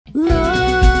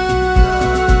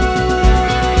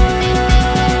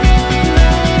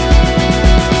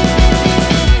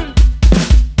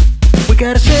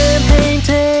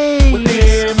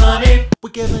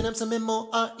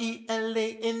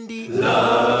M-O-R-E-L-A-N-D.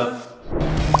 Love.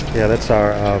 Yeah, that's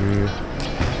our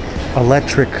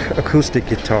electric acoustic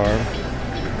guitar,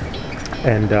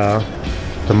 and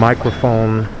the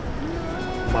microphone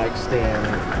mic stand.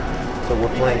 So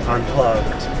we're playing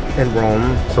unplugged in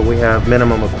Rome, so we have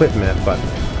minimum equipment, but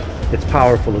it's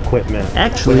powerful equipment.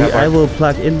 Actually, I will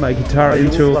plug in my guitar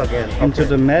into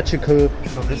the magical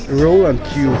Roland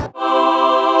cube.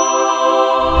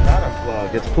 Not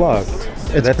unplugged, it's plugged.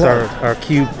 That's plugged. our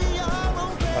cube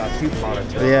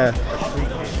monitor.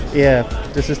 Yeah,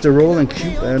 this is the Roland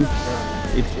cube, and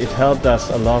it helped us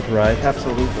a lot, right?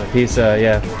 Absolutely. He's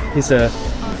a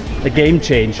game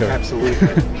changer.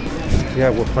 Absolutely. Yeah,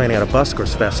 we're playing at a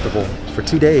Buskers Festival for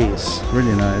 2 days.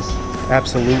 Really nice.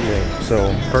 Absolutely.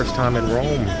 So, first time in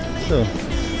Rome. So.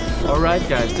 Alright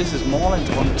guys, this is Moreland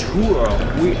on tour.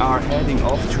 We are heading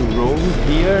off to Rome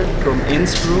here from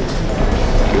Innsbruck.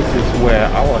 This is where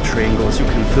our train goes. You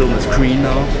can film the screen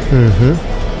now.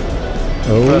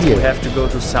 First we have to go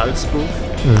to Salzburg.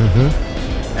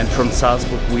 And from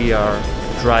Salzburg we are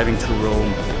driving to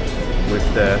Rome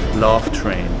with the Love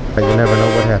train. But you never know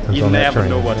what happens on that train. You never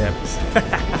know what happens.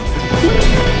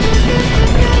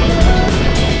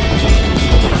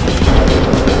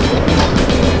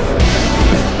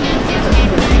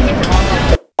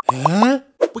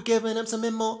 We're giving them some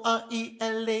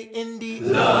M-O-R-E-L-A-N-D.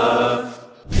 Love.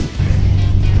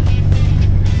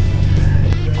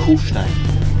 Kufstein.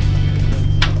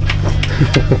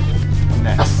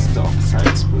 Next stop,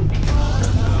 Salzburg.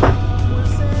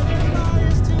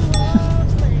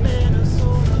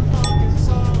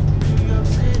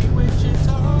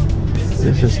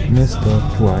 This is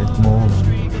Mr. Dwight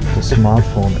Moreland, the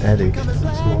smartphone addict.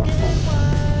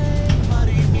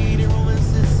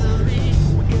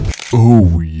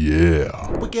 Oh yeah.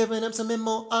 We're giving them some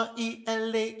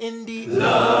M-O-R-E-L-A-N-D.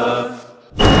 Love.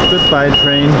 Goodbye,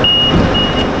 train.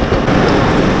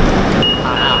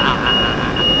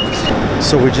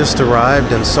 So we just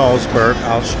arrived in Salzburg,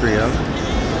 Austria,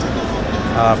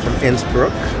 from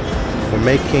Innsbruck. We're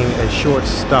making a short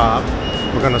stop.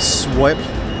 We're gonna swap.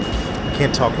 I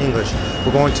can't talk English.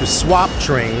 We're going to swap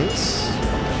trains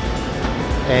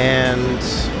and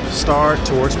start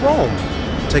towards Rome,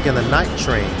 taking the night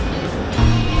train.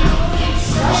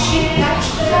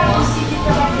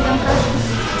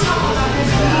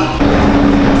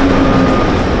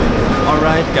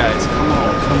 Alright guys, come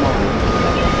on.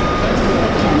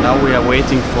 Now we are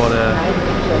waiting for the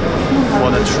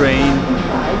train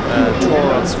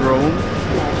towards Rome.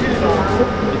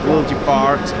 It will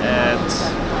depart at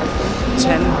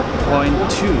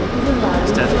 10:02.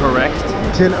 Is that correct?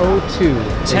 10:02.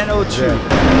 10:02.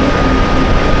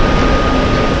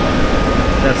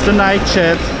 That's the night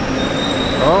chat.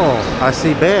 Oh, I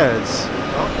see beds.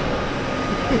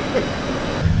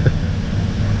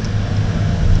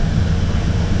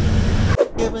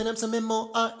 Giving them some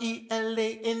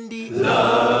M-O-R-E-L-A-N-D.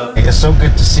 Love. It's so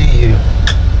good to see you.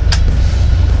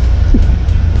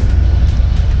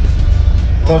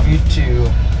 Love you too.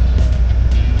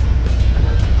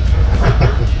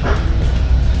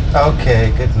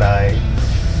 Okay, good night.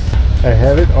 I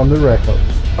have it on the record.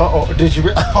 Oh, did you?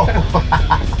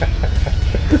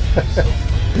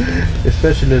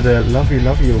 Especially the love you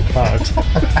part.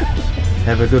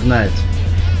 Have a good night.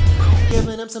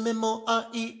 Giving them some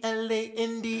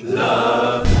M-O-R-E-L-A-N-D.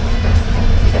 Love.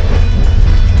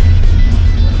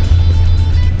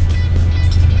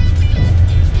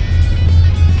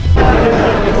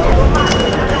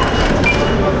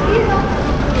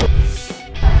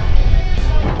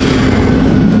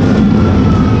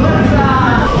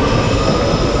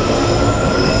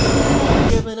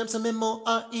 Giving them some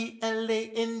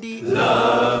M-O-R-E-L-A-N-D.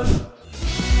 Love.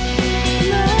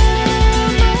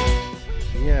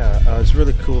 It's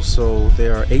really cool. So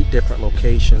there are 8 different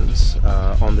locations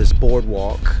on this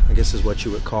boardwalk, I guess is what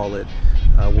you would call it.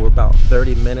 We're about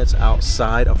 30 minutes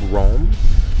outside of Rome.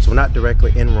 So we're not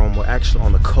directly in Rome, we're actually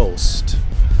on the coast.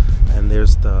 And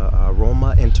there's the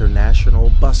Roma International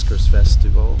Buskers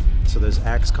Festival. So there's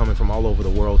acts coming from all over the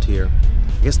world here.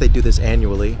 I guess they do this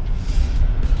annually.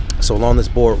 So along this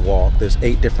boardwalk, there's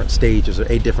 8 different stages or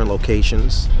 8 different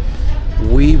locations.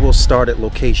 We will start at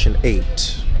location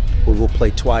 8. We will play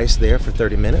twice there for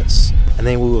 30 minutes, and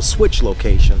then we will switch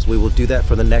locations. We will do that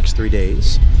for the next 3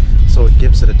 days. So it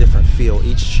gives it a different feel.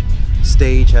 Each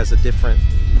stage has a different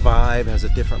vibe, has a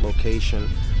different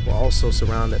location. We're also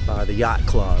surrounded by the Yacht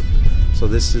Club. So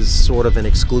this is sort of an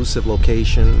exclusive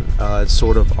location. It's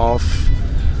sort of off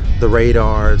the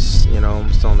radars, you know,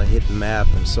 it's on the hidden map,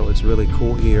 and so it's really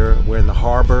cool here. We're in the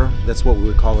harbor. That's what we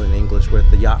would call it in English. We're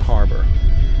at the Yacht Harbor.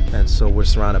 And so we're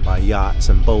surrounded by yachts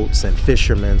and boats and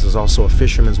fishermen. There's also a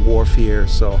fisherman's wharf here,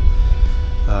 so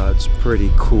it's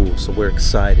pretty cool. So we're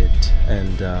excited,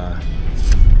 and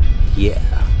yeah.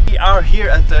 We are here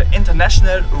at the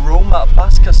International Roma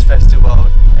Buskers Festival,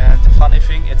 and the funny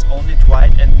thing, it's only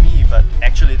Dwight and me, but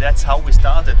actually that's how we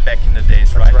started back in the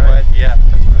days, right? right. Yeah.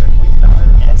 We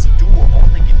started as a duo,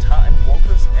 only guitar and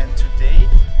vocals, and today,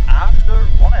 after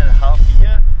 1.5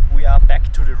 years, we are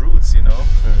back to the roots, you know.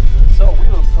 So we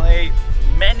will play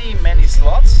many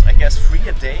slots, I guess 3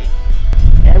 a day.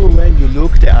 Everywhere you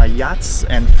look, there are yachts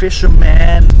and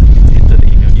fishermen. It's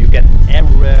Italy, you get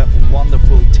everywhere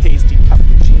wonderful, tasty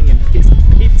cappuccini and pizza.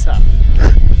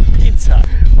 Pizza.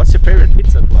 What's your favorite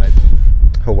pizza, Dwight?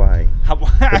 Hawaii.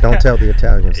 But don't tell the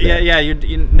Italians that. Yeah. You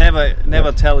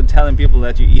never tell Italian people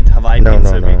that you eat Hawaii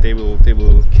pizza. No. They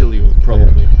will kill you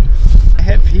probably. Yeah. I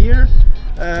have here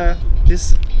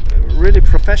this really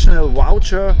professional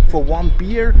voucher for 1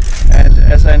 beer, and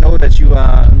as I know that you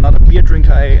are not a beer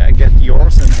drinker, I get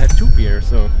yours and had 2 beers.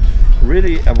 So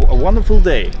really a wonderful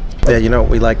day. Yeah, you know,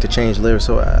 we like to change lyrics,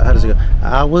 so how does it go?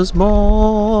 I was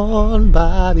born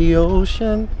by the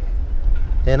ocean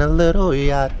in a little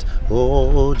yacht.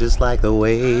 Oh, just like the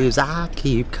waves, I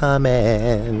keep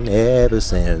coming ever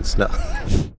since. No.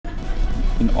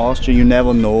 In Austria, you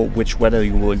never know which weather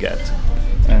you will get.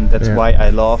 And that's why I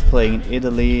love playing in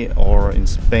Italy or in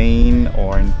Spain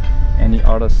or in any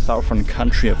other southern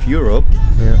country of Europe.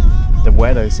 Yeah. The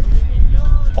weather is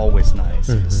always nice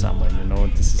in the summer, you know,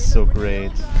 this is so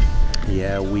great.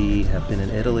 Yeah, we have been in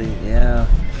Italy, I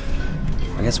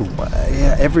guess,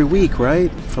 every week,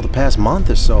 right? For the past month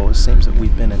or so, it seems that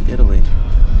we've been in Italy.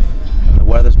 And the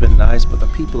weather's been nice, but the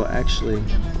people are actually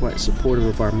quite supportive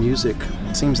of our music.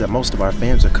 It seems that most of our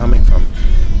fans are coming from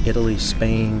Italy,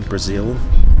 Spain, Brazil,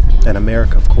 and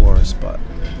America, of course. But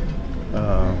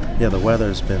yeah, the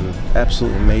weather's been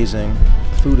absolutely amazing.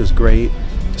 Food is great.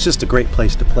 It's just a great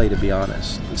place to play, to be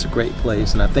honest. It's a great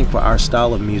place, and I think for our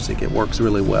style of music, it works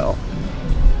really well.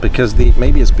 Because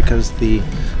maybe it's because the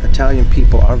Italian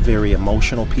people are very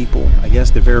emotional people. I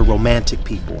guess they're very romantic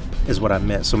people, is what I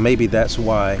meant. So maybe that's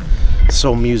why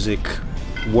soul music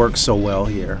works so well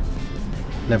here.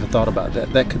 Never thought about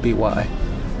that. That could be why.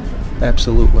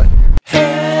 Absolutely.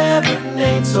 Heaven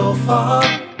ain't so far.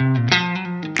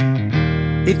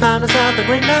 They found us out the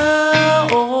great now,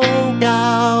 oh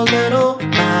gal, little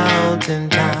mountain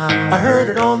town. I heard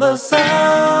it on the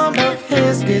sound of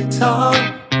his guitar.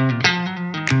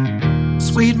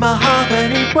 Sweet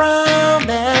mahogany brown,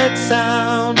 that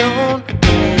sound on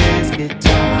his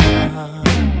guitar.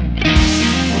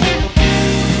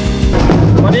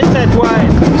 What is that, Dwight?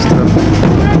 It's the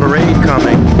parade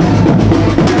coming.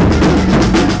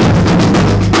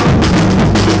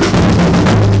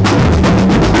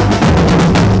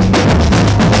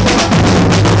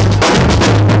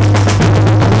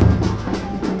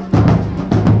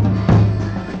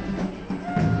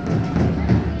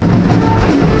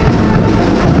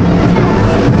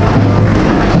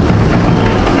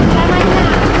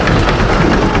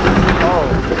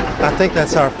 I think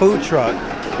that's our food truck.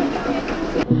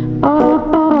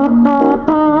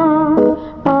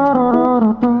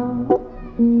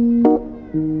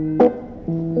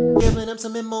 Giving them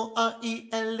some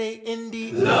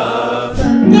M-O-R-E-L-A-N-D. Love.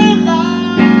 Good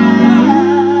light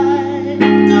to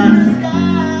the sky.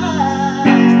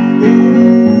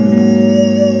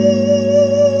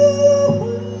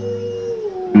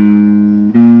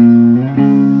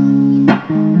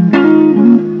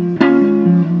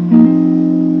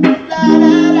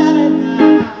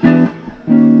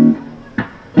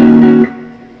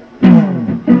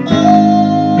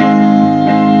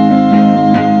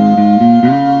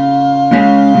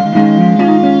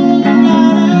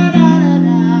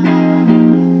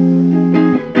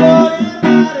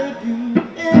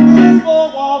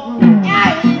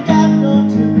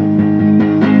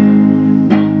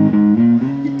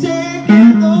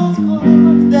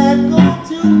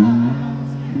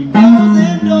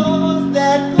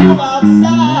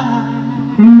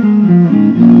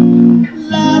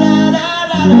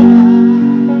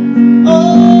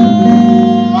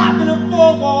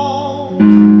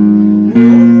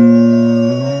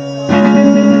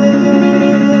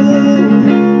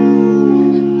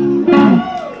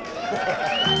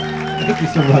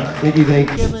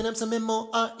 Thank you. Giving them some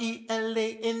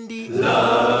M-O-R-E-L-A-N-D.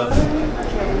 Love.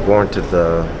 Going to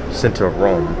the center of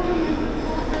Rome.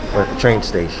 We're at the train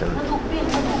station.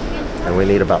 And we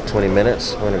need about 20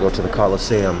 minutes. We're going to go to the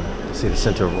Coliseum to see the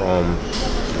center of Rome.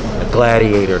 The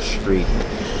Gladiator Street,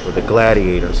 where the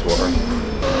gladiators were.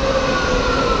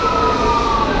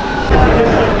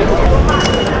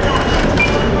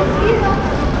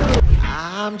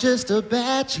 I'm just a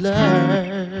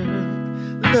bachelor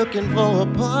looking for a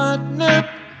partner,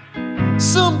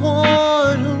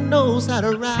 someone who knows how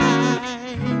to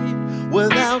ride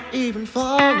without even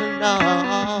falling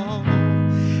off.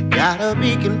 Gotta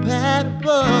be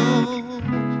compatible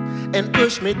and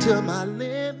push me to my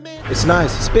limit. It's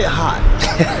nice. It's a bit hot.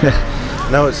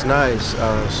 No, it's nice.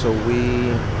 So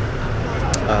we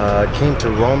came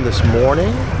to Rome this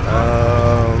morning.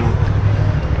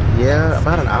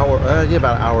 About an hour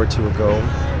or two ago,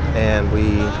 and we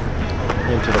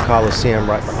came to the Coliseum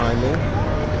right behind me.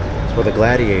 It's where the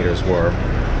gladiators were.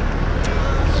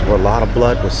 It's where a lot of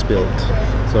blood was spilled.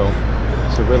 So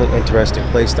it's a really interesting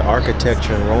place. The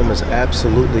architecture in Rome is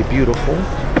absolutely beautiful.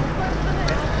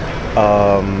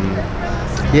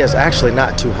 It's actually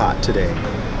not too hot today,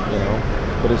 you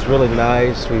know, but it's really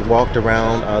nice. We walked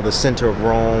around the center of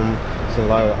Rome, seen a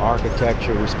lot of the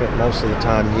architecture. We spent most of the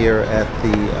time here at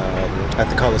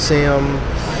the Coliseum.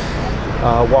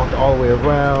 Walked all the way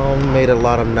around, made a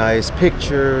lot of nice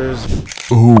pictures.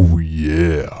 Oh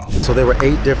yeah. So there were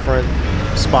 8 different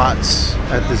spots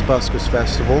at this Buskers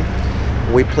Festival.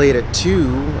 We played at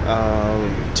two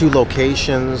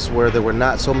locations where there were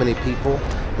not so many people,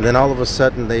 and then all of a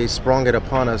sudden they sprung it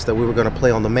upon us that we were going to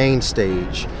play on the main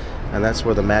stage, and that's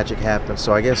where the magic happened.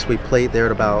 So I guess we played there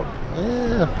at about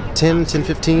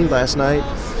 10:15 last night,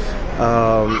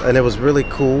 and it was really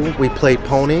cool. We played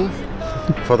Pony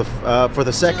for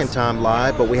the second time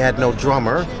live, but we had no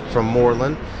drummer from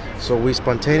Moreland, so we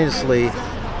spontaneously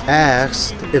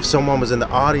asked if someone was in the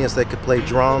audience that could play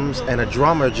drums, and a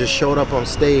drummer just showed up on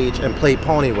stage and played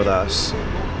Pony with us.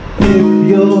 If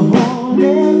you're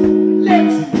haunted,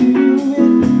 let's do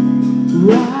it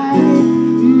right.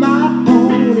 My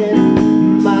pony,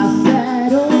 my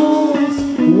saddle's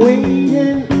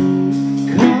waiting.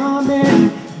 Come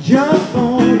and jump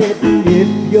on it.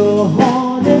 If you're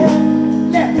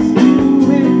haunted, let's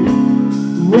do it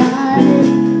right.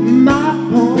 My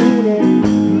pony,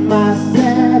 my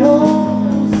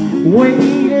saddle's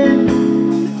waiting.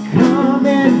 Come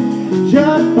and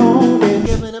jump on it.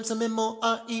 Giving him some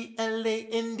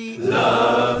M-O-R-E-L-A-N-D.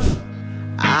 Love.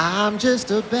 I'm just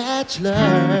a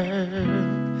bachelor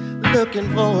looking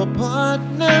for a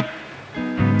partner,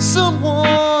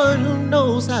 someone who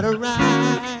knows how to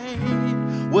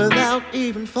ride without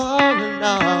even falling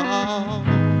off.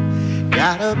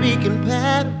 Gotta be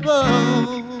compatible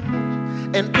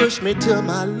and push me to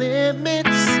my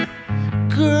limits.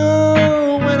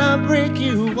 Girl, when I break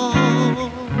you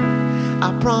off,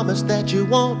 I promise that you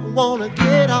won't wanna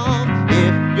get off.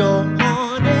 If you're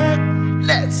on it,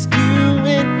 let's do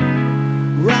it.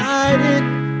 Ride it,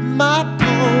 my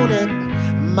pony,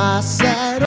 my saddle.